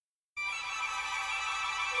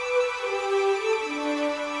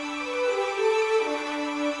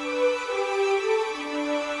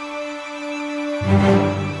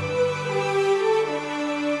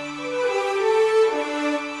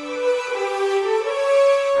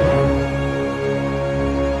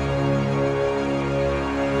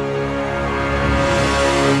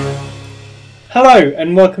Hello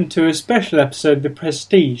and welcome to a special episode of The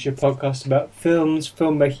Prestige, a podcast about films,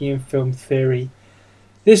 filmmaking and film theory.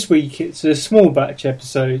 This week it's a small batch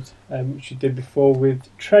episode, which we did before with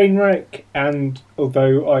Trainwreck, and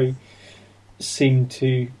although I seem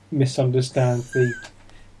to misunderstand the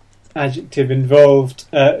adjective involved,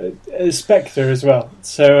 Spectre as well.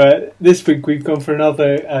 So this week we've gone for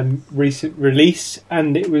another recent release,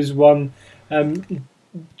 and it was one...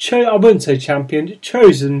 I wouldn't say championed,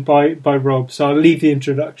 chosen by Rob, so I'll leave the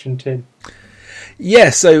introduction to him. Yeah,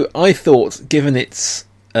 so I thought, given its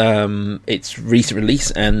recent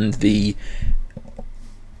release and the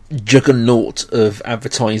juggernaut of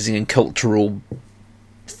advertising and cultural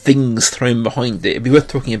things thrown behind it, it'd be worth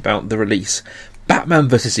talking about the release Batman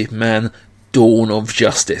vs Superman: Dawn of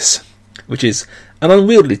Justice, which is an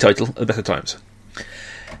unwieldy title at the best of times.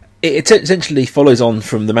 It essentially follows on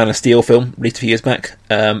from the Man of Steel film, released a few years back,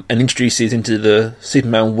 and introduces into the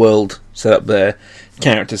Superman world set up there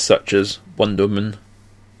characters such as Wonder Woman,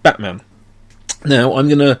 Batman. Now, I'm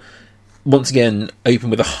going to, once again,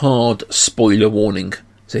 open with a hard spoiler warning.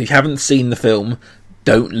 So if you haven't seen the film,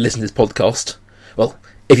 don't listen to this podcast. Well,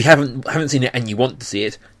 if you haven't seen it and you want to see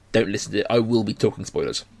it, don't listen to it. I will be talking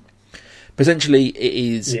spoilers. But essentially, it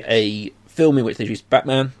is a film in which they introduce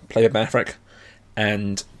Batman, played by Ben Affleck,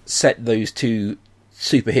 and set those two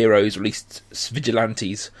superheroes, or at least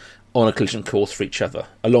vigilantes, on a collision course for each other.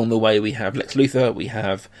 Along the way, we have Lex Luthor, we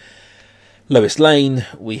have Lois Lane,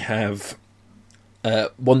 we have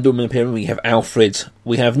Wonder Woman appearing, we have Alfred,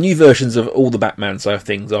 we have new versions of all the Batman side of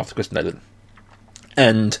things after Chris Nolan.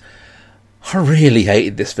 And I really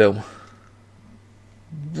hated this film.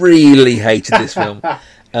 Really hated this film.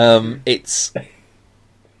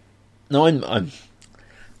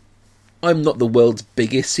 I'm not the world's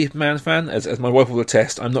biggest Superman fan, as my wife will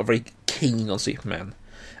attest. I'm not very keen on Superman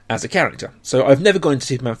as a character. So I've never gone into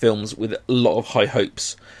Superman films with a lot of high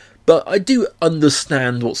hopes. But I do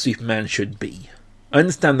understand what Superman should be. I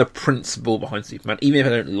understand the principle behind Superman, even if I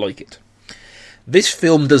don't like it. This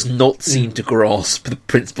film does not seem to grasp the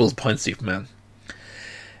principles behind Superman.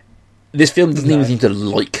 This film doesn't even seem to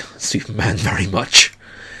like Superman very much.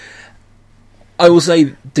 I will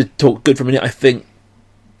say, to talk good for a minute, I think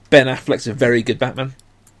Ben Affleck's a very good Batman.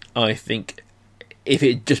 I think if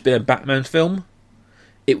it had just been a Batman film,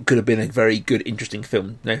 it could have been a very good, interesting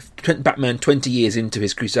film. Now, Batman 20 years into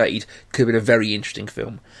his crusade could have been a very interesting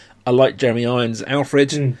film. I liked Jeremy Irons'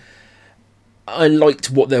 Alfred. I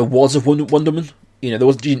liked what there was of Wonder Woman. You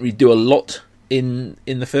know, didn't really do a lot in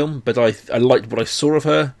the film, but I liked what I saw of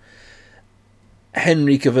her.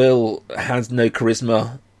 Henry Cavill has no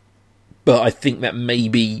charisma, but I think that may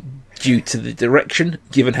be due to the direction,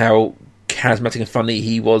 given how charismatic and funny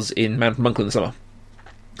he was in Man from U.N.C.L.E. in the summer.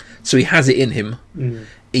 So he has it in him,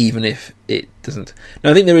 even if it doesn't. Now,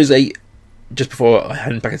 I think there is just before I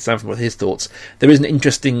hand back to Sam for his thoughts, there is an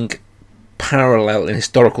interesting parallel in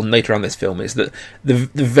historical nature around this film, is that the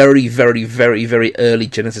very, very, very, very early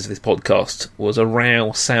genesis of this podcast was a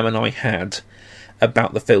row Sam and I had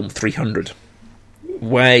about the film 300,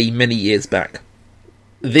 way many years back.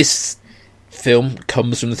 This film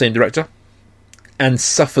comes from the same director and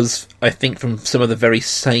suffers, I think, from some of the very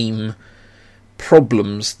same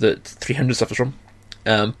problems that 300 suffers from,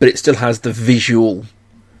 but it still has the visual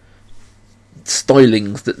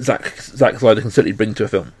stylings that Zack Snyder can certainly bring to a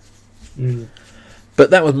film. But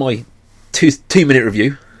that was my two-minute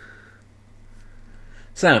review.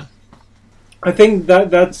 Sam? I think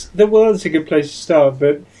that's a good place to start,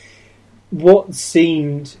 but what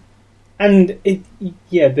seemed... And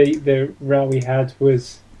the row we had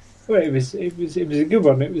was, it was a good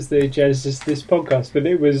one. It was the genesis of this podcast, but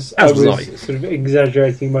I was sort of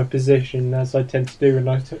exaggerating my position, as I tend to do when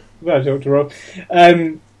I talk to Rob.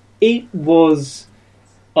 It was,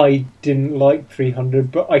 I didn't like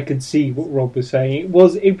 300, but I could see what Rob was saying. It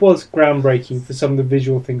was groundbreaking for some of the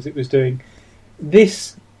visual things it was doing.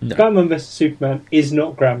 This Batman vs Superman is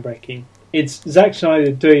not groundbreaking. It's Zack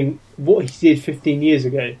Snyder doing what he did 15 years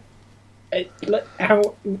ago. It's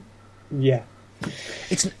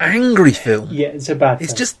an angry film. Yeah, it's a bad film.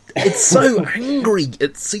 It's so angry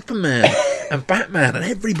at Superman and Batman and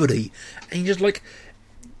everybody. And you're just like,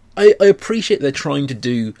 I appreciate they're trying to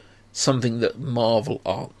do something that Marvel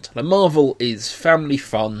aren't. Like, Marvel is family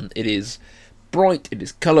fun, it is bright, it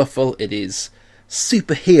is colourful, it is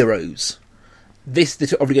superheroes. They're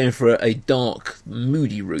obviously going for a dark,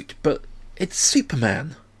 moody route, but it's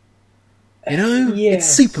Superman. You know? Yes. It's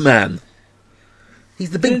Superman. He's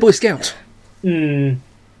the big boy scout. The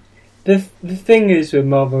thing is with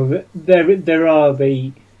Marvel, there are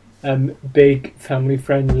the big family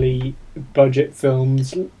friendly budget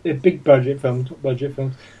films, not budget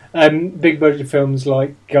films, big budget films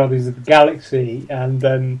like Guardians of the Galaxy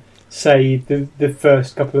and say the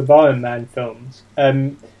first couple of Iron Man films.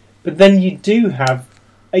 But then you do have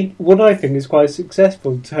what I think is quite a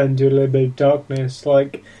successful turn to a little bit of darkness.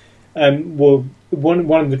 Like, one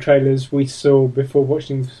of the trailers we saw before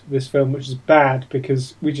watching this film, which is bad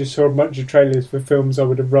because we just saw a bunch of trailers for films I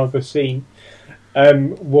would have rather seen,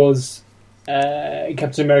 was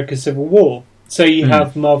Captain America: Civil War. So you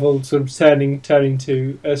have Marvel sort of turning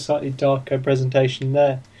to a slightly darker presentation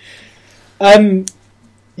there.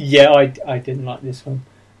 Yeah, I didn't like this one.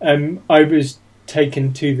 I was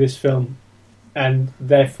taken to this film and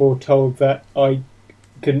therefore told that I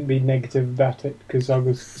couldn't be negative about it because I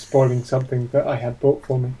was spoiling something that I had bought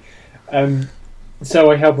for me.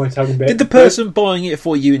 So I held my tongue a bit. Did the person buying it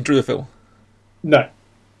for you enjoy the film? No.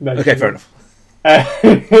 Okay, fair enough.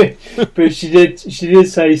 But she did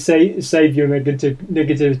say save your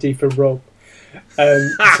negativity for Rob.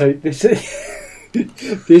 So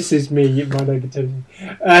this is me, my negativity.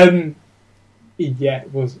 Yeah,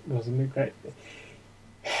 it wasn't it great.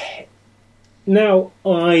 Now,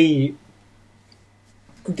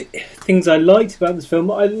 things I liked about this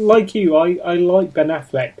film. I like Ben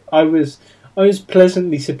Affleck. I was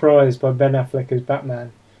pleasantly surprised by Ben Affleck as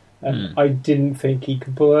Batman. I didn't think he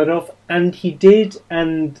could pull that off, and he did.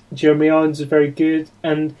 And Jeremy Irons was very good.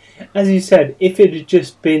 And as you said, if it had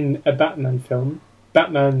just been a Batman film,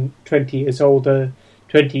 Batman 20 years older,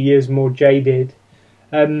 20 years more jaded,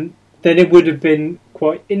 then it would have been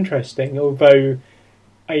quite interesting. Although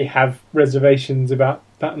I have reservations about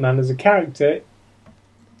Batman as a character,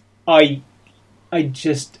 I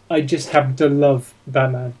just happen to love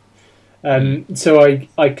Batman. So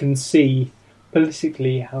I can see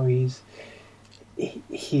politically how he's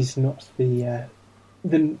not the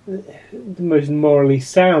most morally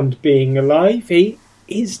sound being alive.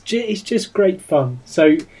 It's just great fun.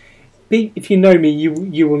 So if you know me,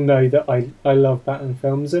 you will know that I love Batman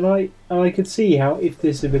films, and I could see how if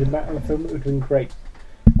this had been a Batman film, it would have been great.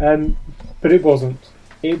 But it wasn't.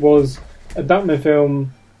 It was a Batman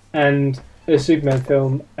film and a Superman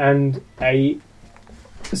film and a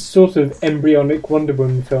sort of embryonic Wonder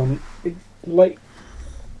Woman film, like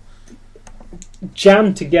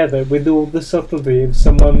jammed together with all the subtlety of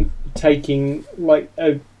someone taking like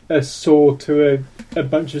a saw to a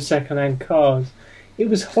bunch of second-hand cars. It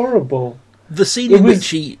was horrible. The scene in which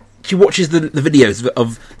she watches the videos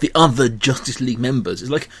of the other Justice League members is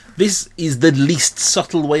like, this is the least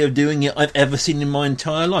subtle way of doing it I've ever seen in my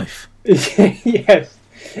entire life. Yes.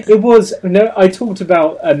 It was. No, I talked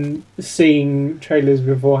about seeing trailers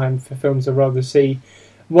beforehand for films I'd rather see.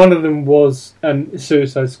 One of them was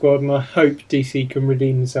Suicide Squad, and I hope DC can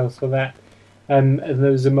redeem themselves for that. And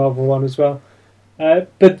there was a Marvel one as well.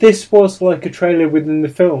 But this was like a trailer within the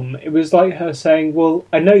film. It was like her saying, well,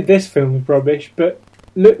 I know this film is rubbish, but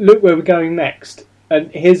look where we're going next.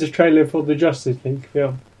 And here's a trailer for the Justice League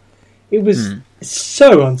film. It was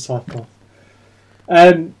so unsubtle.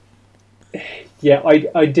 Yeah,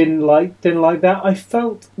 I didn't like that. I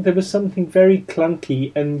felt there was something very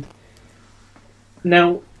clunky. And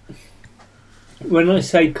now, when I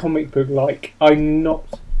say comic book like, I'm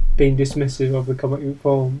not being dismissive of the comic book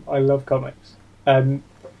form. I love comics.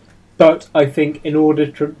 But I think in order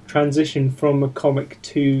to transition from a comic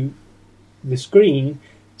to the screen,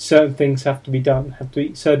 certain things have to be done.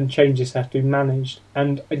 Certain changes have to be managed.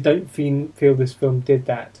 And I don't feel this film did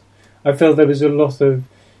that. I feel there was a lot of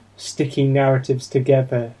sticking narratives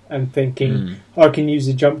together and thinking, I can use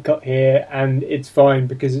a jump cut here and it's fine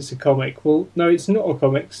because it's a comic. Well, no, it's not a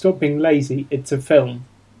comic. Stop being lazy. It's a film.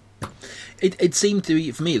 It seemed to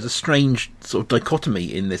be, for me, it was a strange sort of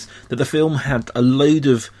dichotomy in this, that the film had a load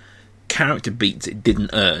of character beats it didn't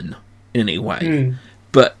earn in any way,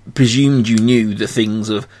 but presumed you knew the things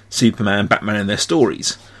of Superman, Batman and their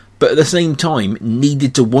stories, but at the same time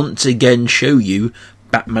needed to once again show you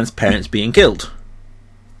Batman's parents being killed.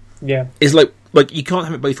 Yeah. It's like you can't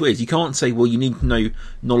have it both ways. You can't say, well, you need to know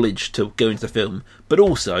knowledge to go into the film, but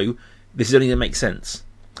also this is only going to make sense.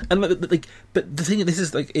 And but the thing, this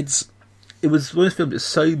is like it was one of the films that's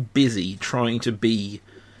so busy trying to be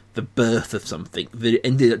the birth of something that it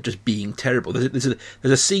ended up just being terrible. There's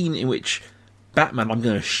a scene in which Batman, I'm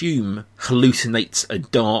going to assume, hallucinates a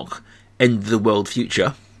dark end of the world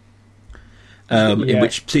future, in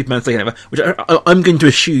which Superman's taken over, which I'm going to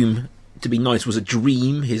assume, to be nice, was a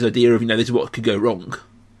dream, his idea of, this is what could go wrong.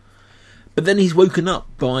 But then he's woken up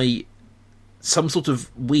by some sort of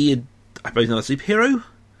weird, I suppose, another superhero,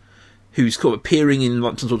 who's kind of appearing in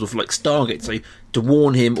like some sort of like Stargate, so to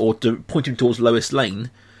warn him or to point him towards Lois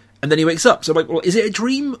Lane, and then he wakes up. So I'm like, well, is it a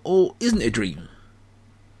dream or isn't it a dream?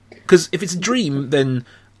 Because if it's a dream, then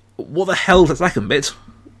what the hell's the second bit?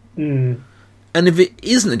 Mm. And if it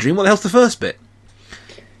isn't a dream, what the hell's the first bit?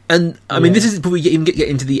 And, I mean, this is probably get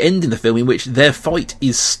into the end in the film in which their fight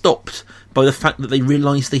is stopped by the fact that they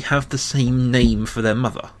realise they have the same name for their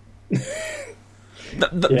mother.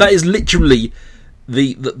 That is literally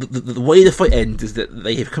the way the fight ends, is that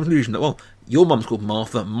they have come to the conclusion that, well, your mum's called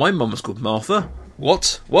Martha, my mum's called Martha.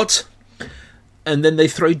 What? And then they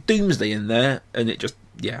throw Doomsday in there, and it just,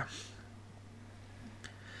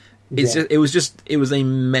 It was a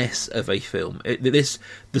mess of a film. The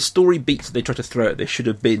story beats that they tried to throw at this should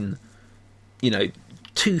have been,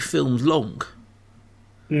 2 films long.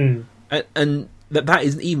 Mm. And that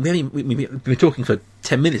isn't even. We've been talking for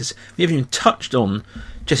 10 minutes. We haven't even touched on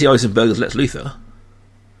Jesse Eisenberg's Lex Luthor.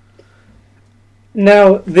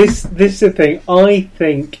 Now, this is the thing. I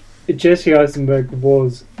think Jesse Eisenberg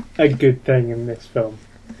was a good thing in this film.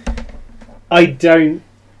 I don't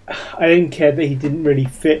care that he didn't really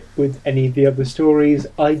fit with any of the other stories.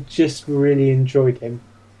 I just really enjoyed him.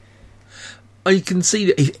 I can see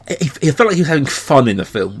that he felt like he was having fun in the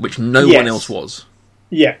film, which no one else was.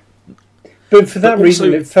 Yeah. But for that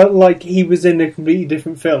reason, it felt like he was in a completely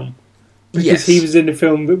different film. Because he was in a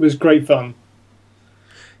film that was great fun.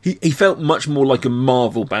 He felt much more like a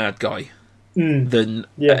Marvel bad guy than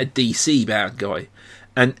a DC bad guy.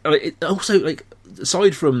 And it also,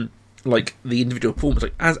 aside from the individual performance,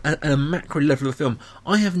 as at a macro level of the film,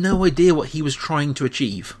 I have no idea what he was trying to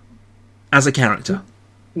achieve as a character.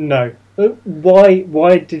 No.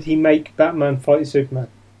 Why did he make Batman fight Superman?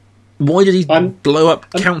 Why did he blow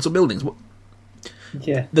up council buildings?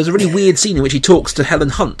 Yeah. There's a really weird scene in which he talks to Helen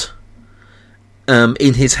Hunt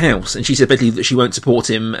in his house, and she said basically that she won't support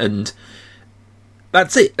him, and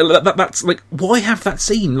that's it. That's why have that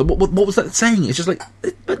scene? What was that saying? It's just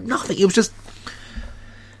but nothing. It was just.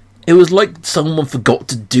 It was like someone forgot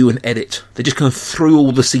to do an edit. They just kind of threw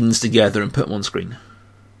all the scenes together and put them on screen.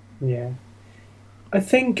 Yeah. I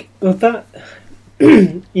think that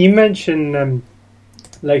you mentioned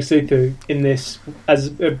Lex Luthor in this as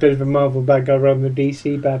a bit of a Marvel bad guy rather than a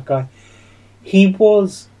DC bad guy. He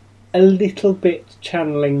was a little bit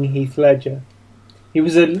channeling Heath Ledger. He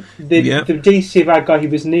was the DC bad guy he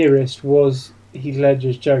was nearest was Heath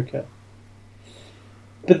Ledger's Joker.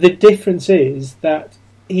 But the difference is that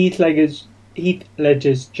Heath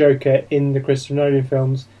Ledger's Joker in the Christopher Nolan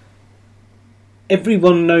films,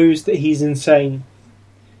 everyone knows that he's insane.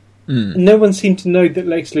 No one seemed to know that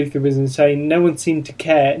Lex Luthor was insane. No one seemed to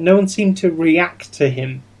care. No one seemed to react to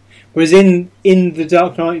him. Whereas in the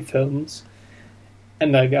Dark Knight films,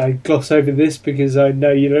 and I gloss over this because I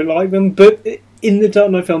know you don't like them, but in the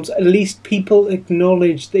Dark Knight films, at least people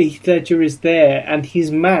acknowledge that Heath Ledger is there and he's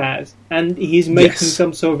mad and he's making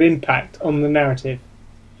some sort of impact on the narrative.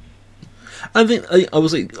 I think,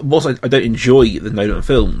 whilst I don't enjoy the Nolan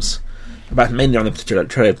films, mainly on the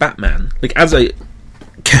particular Batman, as a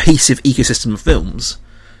cohesive ecosystem of films,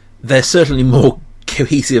 they're certainly more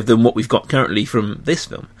cohesive than what we've got currently from this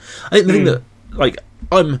film. I think the thing that,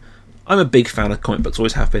 I'm a big fan of comic books,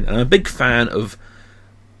 always have been, and I'm a big fan of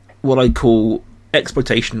what I call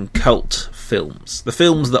exploitation cult films. The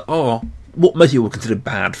films that are what most people would consider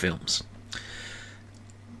bad films.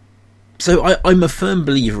 So I'm a firm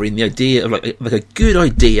believer in the idea of a good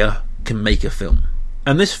idea can make a film.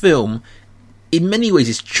 And this film, in many ways,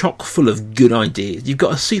 is chock full of good ideas. You've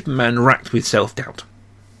got a Superman racked with self-doubt.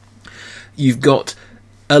 You've got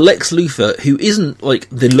a Lex Luthor who isn't the Lex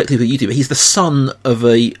Luthor YouTuber. He's the son of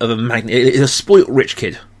a magnate. He's a spoilt rich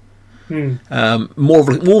kid. More of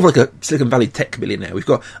a Silicon Valley tech billionaire. We've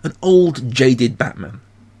got an old jaded Batman.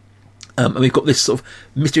 And we've got this sort of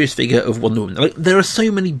mysterious figure of Wonder Woman. There are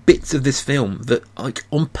so many bits of this film that,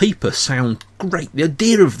 on paper, sound great. The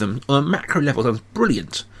idea of them on a macro level sounds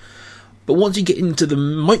brilliant. But once you get into the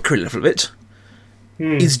micro level of it,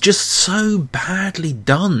 it's just so badly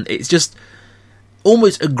done. It's just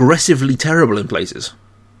almost aggressively terrible in places.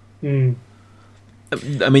 I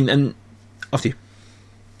mean, and after you.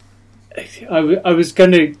 I was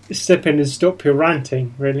going to step in and stop your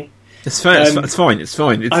ranting, really. It's fine. It's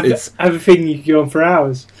fine. I have a feeling you could go on for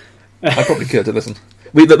hours. I probably could. Listen,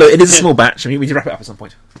 it is a small batch. I mean, we need to wrap it up at some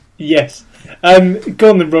point. Yes. Go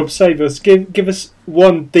on then, Rob. Save us. Give us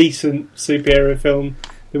one decent superhero film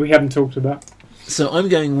that we haven't talked about. So I'm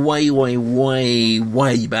going way, way, way,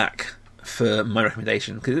 way back for my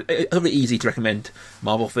recommendation because it's really easy to recommend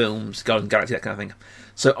Marvel films, Guardians of the Galaxy, that kind of thing.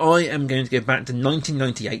 So I am going to go back to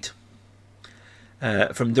 1998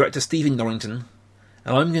 from director Stephen Norrington.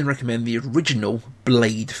 And I'm going to recommend the original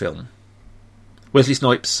Blade film. Wesley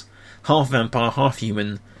Snipes, half vampire, half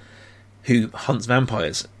human, who hunts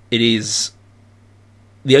vampires. It is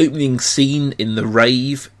the opening scene in the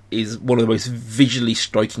rave is one of the most visually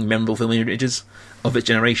striking, memorable film images of its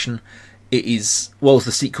generation. It is, whilst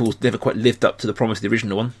the sequels never quite lived up to the promise of the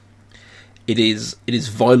original one, it is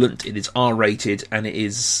violent, it is R-rated, and it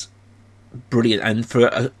is brilliant. And for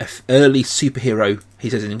an early superhero, he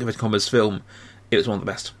says in inverted commas, film, it was one of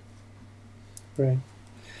the best. Right.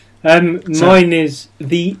 Mine is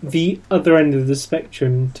the other end of the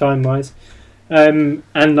spectrum, time-wise. And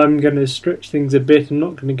I'm going to stretch things a bit. I'm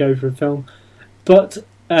not going to go for a film. But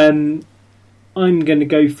I'm going to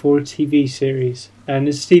go for a TV series. And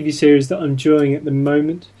it's a TV series that I'm enjoying at the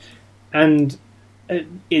moment. And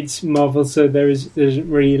it's Marvel, so there isn't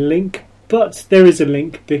really a link. But there is a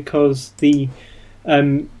link because the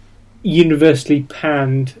universally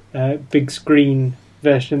panned big screen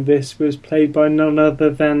version of this was played by none other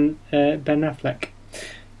than Ben Affleck.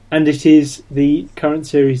 And it is the current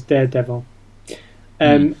series Daredevil.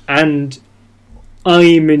 And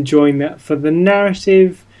I'm enjoying that for the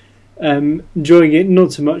narrative. Enjoying it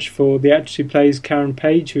not so much for the actress who plays Karen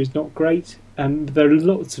Page, who is not great. But there are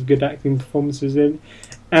lots of good acting performances in it.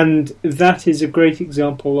 And that is a great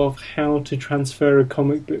example of how to transfer a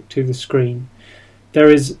comic book to the screen. There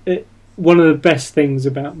is one of the best things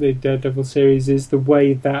about the Daredevil series is the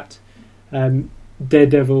way that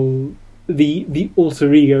Daredevil, the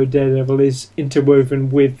alter ego Daredevil, is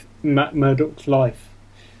interwoven with Matt Murdock's life.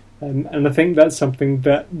 And I think that's something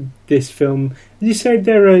that this film, as you said,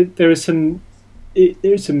 there are some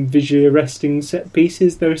visually arresting set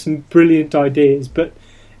pieces. There are some brilliant ideas, but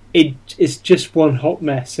it's just one hot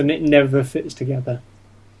mess, and it never fits together.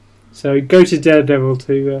 So go to Daredevil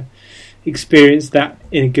to experience that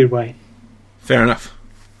in a good way. Fair enough.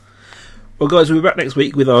 Well, guys, we'll be back next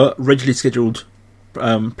week with our regularly scheduled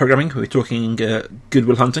programming. We'll be talking Good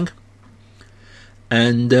Will Hunting,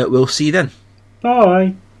 and we'll see you then.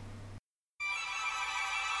 Bye.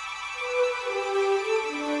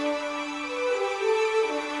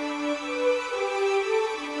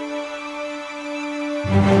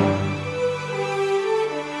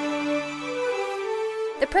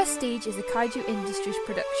 The Prestige is a Kaiju Industries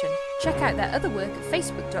production. Check out their other work at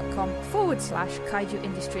facebook.com/Kaiju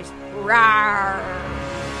Industries. Rawr!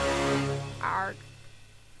 Arg.